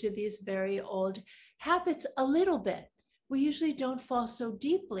back into these very old habits a little bit. We usually don't fall so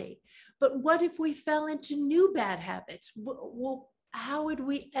deeply. But what if we fell into new bad habits? Well, how would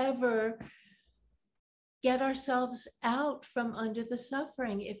we ever get ourselves out from under the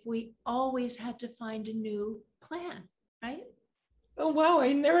suffering if we always had to find a new plan, right? Oh, wow.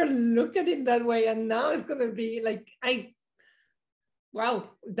 I never looked at it that way. And now it's going to be like,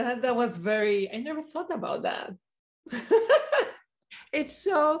 wow, that was I never thought about that. It's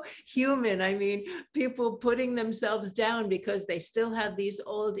so human. I mean, people putting themselves down because they still have these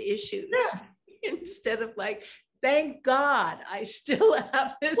old issues, instead of like, thank God I still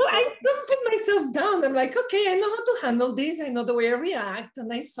have this. Well, I don't put myself down. I'm like, okay, I know how to handle this. I know the way I react,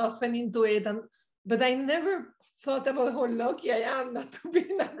 and I soften into it. But I never thought about how lucky I am not to be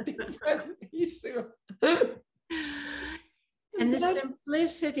in a different issue. And the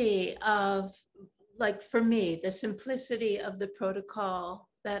simplicity of, like for me, the simplicity of the protocol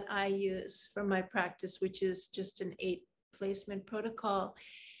that I use for my practice, which is just an 8 placement protocol,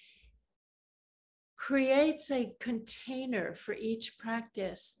 creates a container for each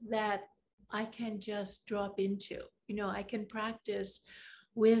practice that I can just drop into. I can practice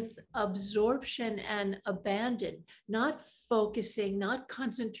with absorption and abandon, not focusing, not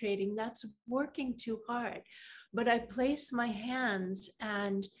concentrating. That's working too hard. But I place my hands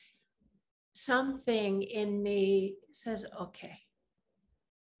and something in me says, okay,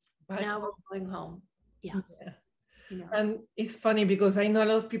 now we're going home. Yeah. And it's funny because I know a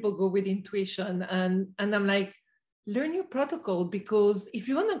lot of people go with intuition, and I'm like, learn your protocol, because if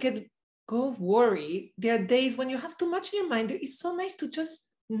you want to go worry, there are days when you have too much in your mind. It's so nice to just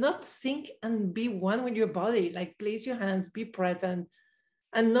not think and be one with your body, like place your hands, be present,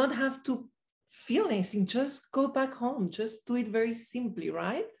 and not have to feel anything. Just go back home. Just do it very simply,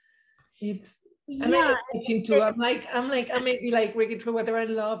 right? I'm maybe like Reiki through whatever. I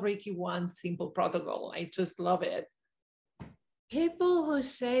love Reiki 1 simple protocol. I just love it. People who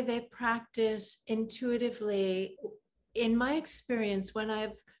say they practice intuitively, in my experience,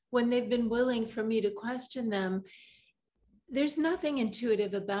 when they've been willing for me to question them, there's nothing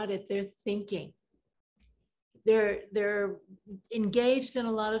intuitive about it. They're thinking. They're engaged in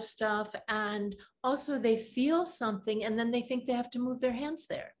a lot of stuff, and also they feel something, and then they think they have to move their hands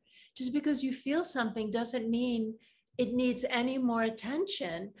there. Just because you feel something doesn't mean it needs any more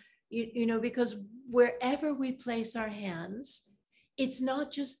attention, because wherever we place our hands, it's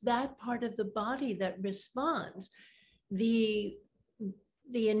not just that part of the body that responds. The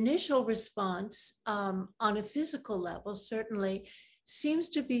initial response on a physical level certainly seems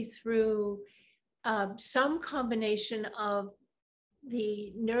to be through some combination of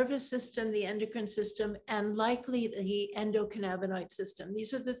the nervous system, the endocrine system, and likely the endocannabinoid system.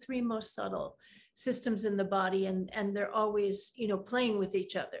 These are the 3 most subtle systems in the body, and they're always, playing with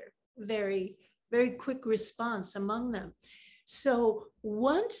each other. Very, very quick response among them. So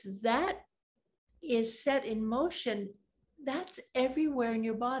once that is set in motion, that's everywhere in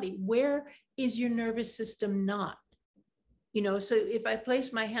your body. Where is your nervous system not? So if I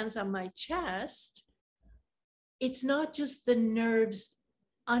place my hands on my chest, it's not just the nerves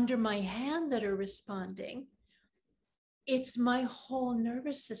under my hand that are responding. It's my whole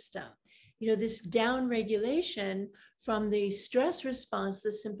nervous system. This down regulation from the stress response,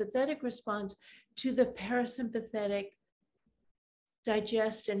 the sympathetic response, to the parasympathetic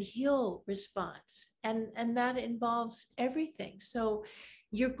digest and heal response. And that involves everything. So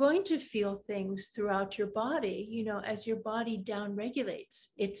you're going to feel things throughout your body, as your body down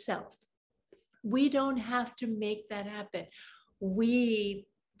regulates itself. We don't have to make that happen. We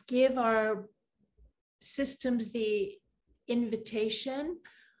give our systems the invitation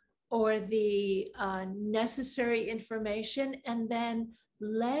or the necessary information, and then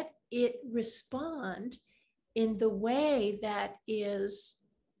let it respond in the way that is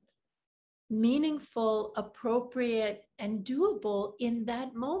meaningful, appropriate, and doable in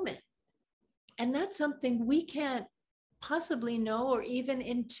that moment. And that's something we can't possibly know or even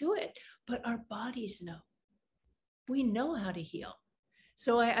intuit, but our bodies know. We know how to heal.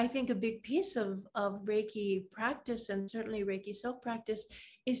 So I think a big piece of Reiki practice, and certainly Reiki self practice,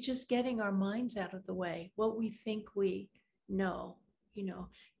 is just getting our minds out of the way, what we think we know,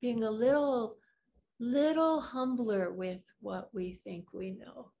 being a little humbler with what we think we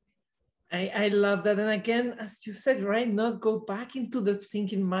know. I love that. And again, as you said, right, not go back into the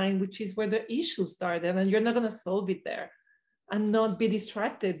thinking mind, which is where the issues started, and you're not going to solve it there. And not be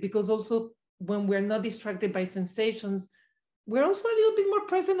distracted, because also when we're not distracted by sensations, we're also a little bit more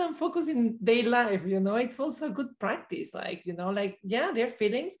present and focused in day life. It's also a good practice. Yeah, there are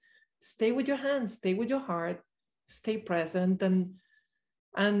feelings. Stay with your hands, stay with your heart, stay present.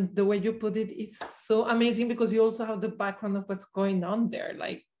 And the way you put it is so amazing, because you also have the background of what's going on there.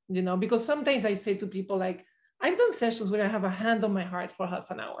 Because sometimes I say to people, like, I've done sessions where I have a hand on my heart for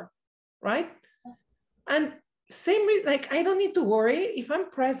half an hour, right? And same reason, like, I don't need to worry. If I'm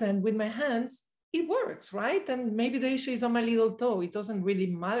present with my hands, it works, right? And maybe the issue is on my little toe. It doesn't really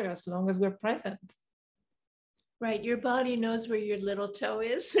matter as long as we're present. Right. Your body knows where your little toe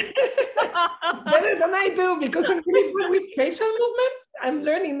is. Better than I do, because I'm really good with facial movement. I'm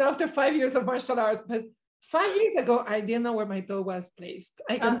learning after 5 years of martial arts, but 5 years ago, I didn't know where my toe was placed.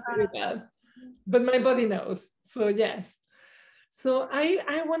 I can tell you that, but my body knows. So yes. So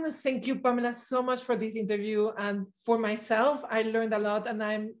I want to thank you, Pamela, so much for this interview. And for myself, I learned a lot, and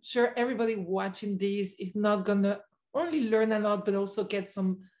I'm sure everybody watching this is not going to only learn a lot, but also get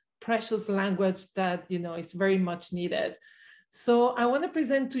some precious language that, is very much needed. So I want to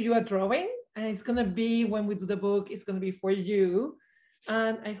present to you a drawing, and it's going to be, when we do the book, it's going to be for you.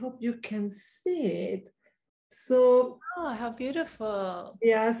 And I hope you can see it. So, oh, how beautiful.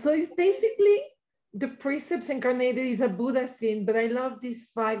 Yeah, so it's basically the precepts incarnated is a Buddha scene, but I love this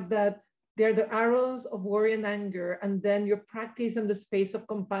fact that they're the arrows of worry and anger, and then your practice and the space of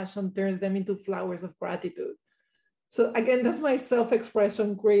compassion turns them into flowers of gratitude. So again, that's my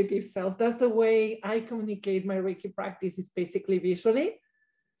self-expression, creative self. That's the way I communicate my Reiki practice, is basically visually.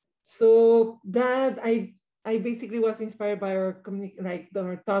 So that I basically was inspired by our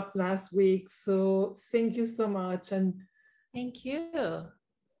talk last week. So thank you so much. And thank you.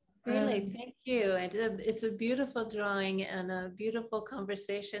 Really, thank you. And it's a beautiful drawing and a beautiful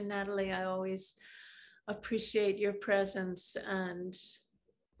conversation, Nathalie. I always appreciate your presence, and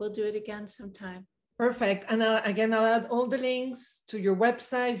we'll do it again sometime. Perfect. And again, I'll add all the links to your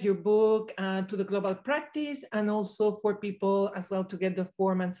websites, your book, to the global practice, and also for people as well to get the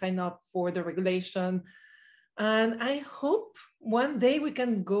form and sign up for the regulation. And I hope one day we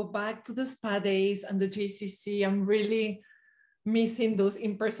can go back to the spa days and the JCC. I'm really missing those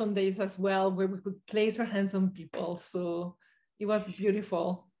in-person days as well, where we could place our hands on people. So it was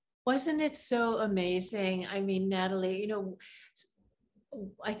beautiful. Wasn't it so amazing? I mean, Nathalie,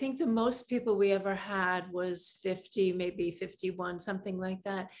 I think the most people we ever had was 50, maybe 51, something like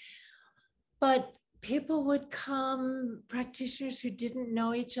that. But people would come, practitioners who didn't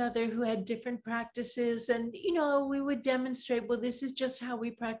know each other, who had different practices. And, we would demonstrate, well, this is just how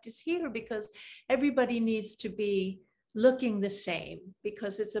we practice here, because everybody needs to be looking the same,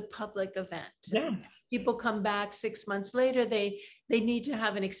 because it's a public event. Yes. People come back 6 months later, they need to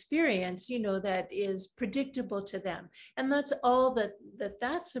have an experience, that is predictable to them. And that's all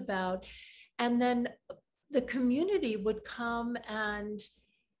that's about. And then the community would come, and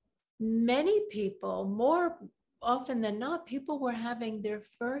many people, more often than not, people were having their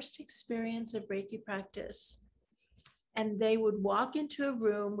first experience of Reiki practice. And they would walk into a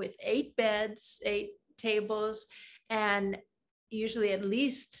room with 8 beds, 8 tables, and usually at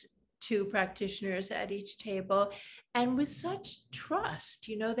least 2 practitioners at each table. And with such trust,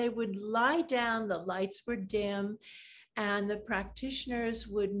 they would lie down, the lights were dim, and the practitioners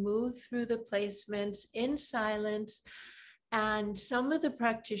would move through the placements in silence. And some of the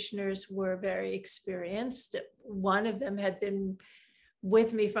practitioners were very experienced. One of them had been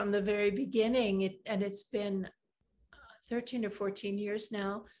with me from the very beginning, and it's been 13 or 14 years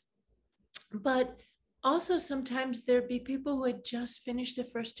now. But also sometimes there'd be people who had just finished a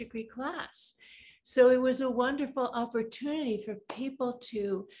first degree class. So it was a wonderful opportunity for people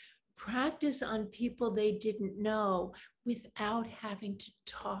to practice on people they didn't know without having to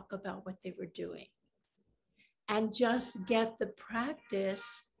talk about what they were doing, and just get the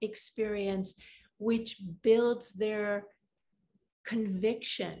practice experience, which builds their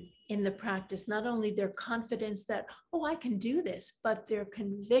conviction in the practice, not only their confidence that, oh, I can do this, but their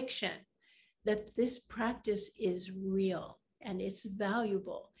conviction that this practice is real and it's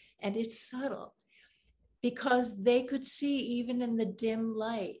valuable and it's subtle, because they could see, even in the dim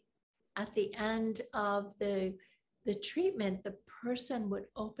light, at the end of the treatment, the person would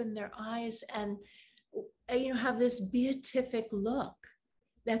open their eyes and have this beatific look,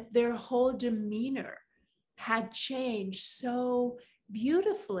 that their whole demeanor had changed so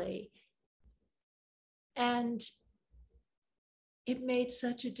beautifully. And it made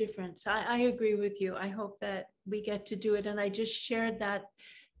such a difference. I agree with you. I hope that we get to do it. And I just shared that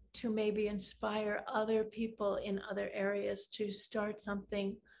to maybe inspire other people in other areas to start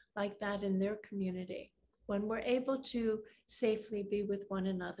something like that in their community when we're able to safely be with one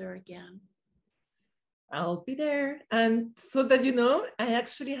another again. I'll be there. And so that you know, I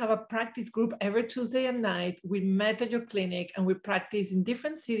actually have a practice group every Tuesday at night. We met at your clinic and we practice in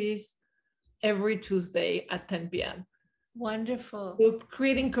different cities every Tuesday at 10 p.m. Wonderful. So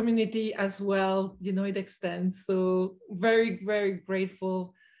creating community as well, you know, it extends. So very, very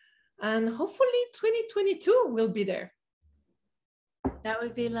grateful. And hopefully 2022 will be there. That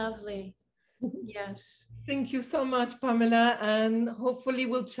would be lovely. Yes. Thank you so much, Pamela. And hopefully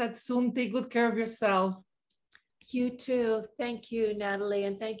we'll chat soon. Take good care of yourself. You too. Thank you, Nathalie.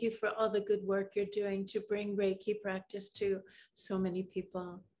 And thank you for all the good work you're doing to bring Reiki practice to so many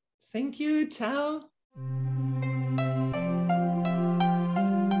people. Thank you. Ciao.